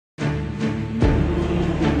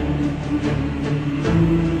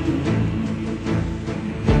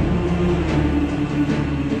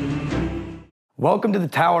Welcome to the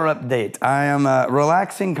Tower Update. I am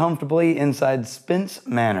relaxing comfortably inside Spence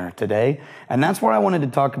Manor today, and that's where I wanted to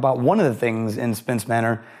talk about one of the things in Spence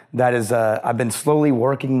Manor that is I've been slowly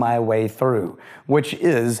working my way through, which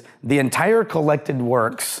is the entire collected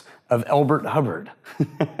works of Elbert Hubbard.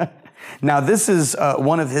 Now, this is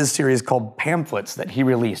one of his series called Pamphlets that he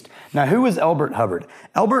released. Now, who is Elbert Hubbard?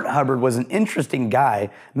 Elbert Hubbard was an interesting guy,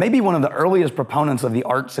 maybe one of the earliest proponents of the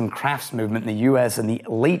arts and crafts movement in the U.S. in the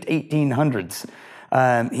late 1800s.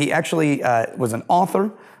 He actually was an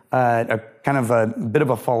author, a kind of a bit of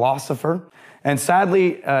a philosopher, and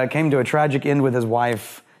sadly came to a tragic end with his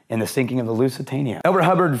wife in the sinking of the Lusitania. Elbert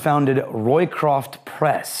Hubbard founded Roycroft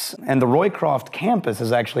Press, and the Roycroft Campus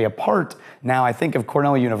is actually a part now, I think, of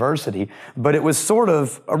Cornell University, but it was sort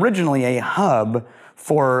of originally a hub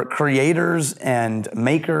for creators and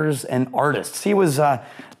makers and artists. He was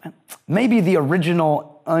maybe the original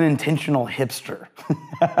unintentional hipster,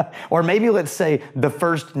 or maybe let's say the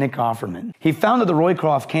first Nick Offerman. He founded the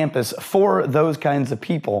Roycroft Campus for those kinds of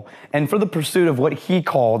people and for the pursuit of what he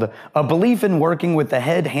called a belief in working with the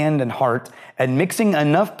head, hand, and heart and mixing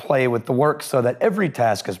enough play with the work so that every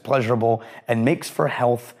task is pleasurable and makes for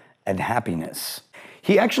health and happiness.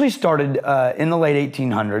 He actually started in the late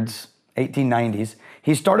 1890s.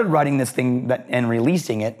 He started writing this thing and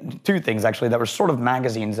releasing it, two things actually, that were sort of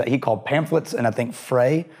magazines that he called Pamphlets and I think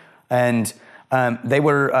Fray. And they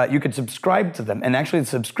were, you could subscribe to them. And actually the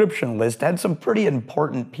subscription list had some pretty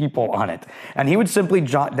important people on it. And he would simply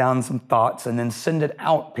jot down some thoughts and then send it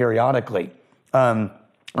out periodically.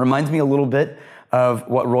 Reminds me a little bit of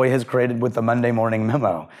what Roy has created with the Monday Morning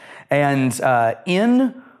Memo. And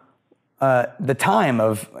in the time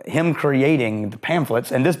of him creating the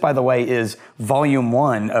pamphlets, and this, by the way, is volume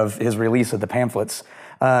 1 of his release of the pamphlets,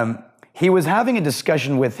 he was having a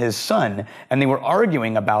discussion with his son, and they were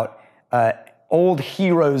arguing about old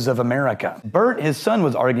heroes of America. Bert, his son,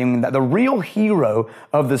 was arguing that the real hero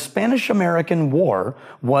of the Spanish-American War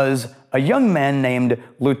was a young man named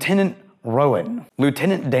Lieutenant Rowen.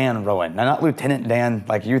 Lieutenant Dan Rowen. Now, not Lieutenant Dan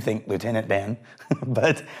like you think Lieutenant Dan,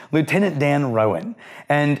 but Lieutenant Dan Rowen.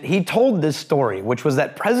 And he told this story, which was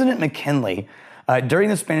that President McKinley, during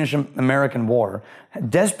the Spanish-American War,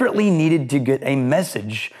 desperately needed to get a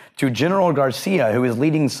message to General Garcia, who was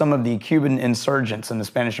leading some of the Cuban insurgents in the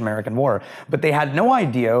Spanish-American War. But they had no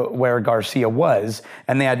idea where Garcia was,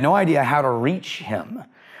 and they had no idea how to reach him.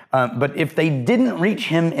 But if they didn't reach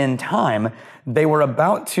him in time, they were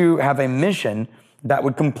about to have a mission that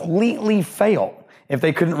would completely fail if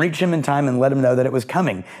they couldn't reach him in time and let him know that it was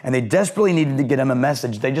coming. And they desperately needed to get him a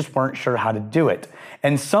message. They just weren't sure how to do it.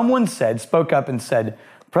 And someone spoke up and said,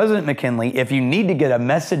 President McKinley, if you need to get a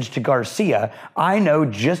message to Garcia, I know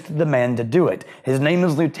just the man to do it. His name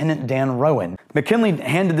is Lieutenant Dan Rowen. McKinley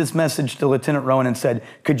handed this message to Lieutenant Rowen and said,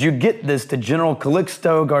 could you get this to General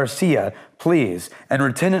Calixto Garcia, please? And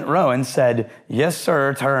Lieutenant Rowen said, yes,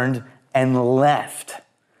 sir, turned and left.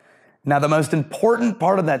 Now, the most important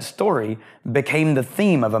part of that story became the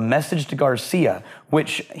theme of a message to Garcia,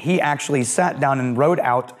 which he actually sat down and wrote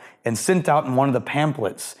out and sent out in one of the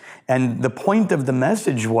pamphlets. And the point of the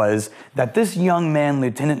message was that this young man,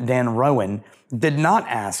 Lieutenant Dan Rowen, did not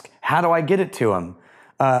ask, how do I get it to him?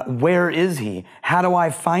 Where is he? How do I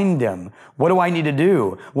find him? What do I need to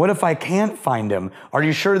do? What if I can't find him? Are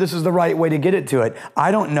you sure this is the right way to get it to it?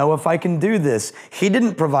 I don't know if I can do this. He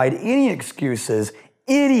didn't provide any excuses,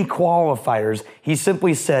 any qualifiers. He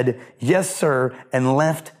simply said, yes, sir, and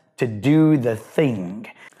left to do the thing.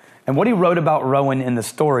 And what he wrote about Rowen in the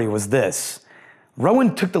story was this.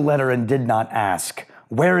 Rowen took the letter and did not ask,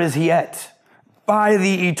 where is he at? By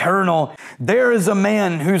the eternal, there is a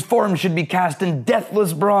man whose form should be cast in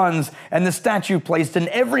deathless bronze and the statue placed in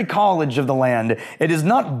every college of the land. It is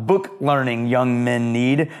not book learning young men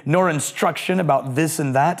need, nor instruction about this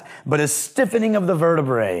and that, but a stiffening of the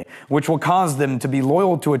vertebrae, which will cause them to be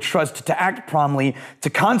loyal to a trust, to act promptly, to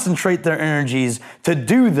concentrate their energies, to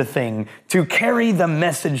do the thing, to carry the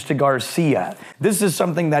message to Garcia. This is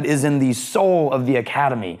something that is in the soul of the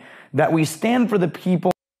academy, that we stand for the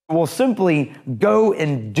people will simply go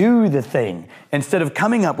and do the thing instead of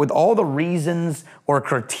coming up with all the reasons or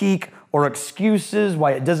critique or excuses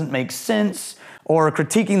why it doesn't make sense or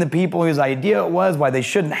critiquing the people whose idea it was, why they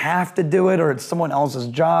shouldn't have to do it or it's someone else's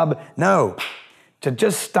job. No, to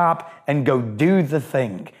just stop and go do the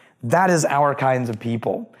thing. That is our kinds of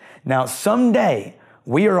people. Now, someday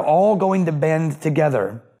we are all going to band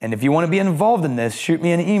together. And if you want to be involved in this, shoot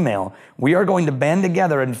me an email. We are going to band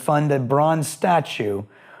together and fund a bronze statue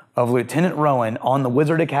of Lieutenant Rowen on the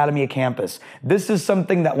Wizard Academy campus. This is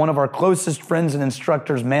something that one of our closest friends and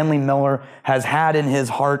instructors, Manly Miller, has had in his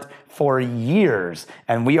heart for years,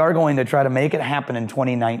 and we are going to try to make it happen in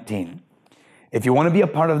 2019. If you want to be a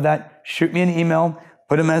part of that, shoot me an email,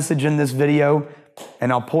 put a message in this video,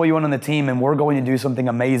 and I'll pull you in on the team, and we're going to do something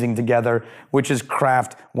amazing together, which is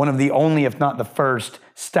craft one of the only, if not the first,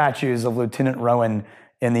 statues of Lieutenant Rowen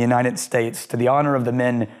in the United States to the honor of the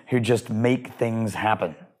men who just make things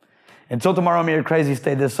happen. Until tomorrow, may your crazy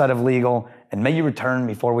stay this side of legal, and may you return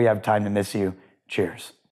before we have time to miss you.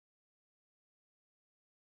 Cheers.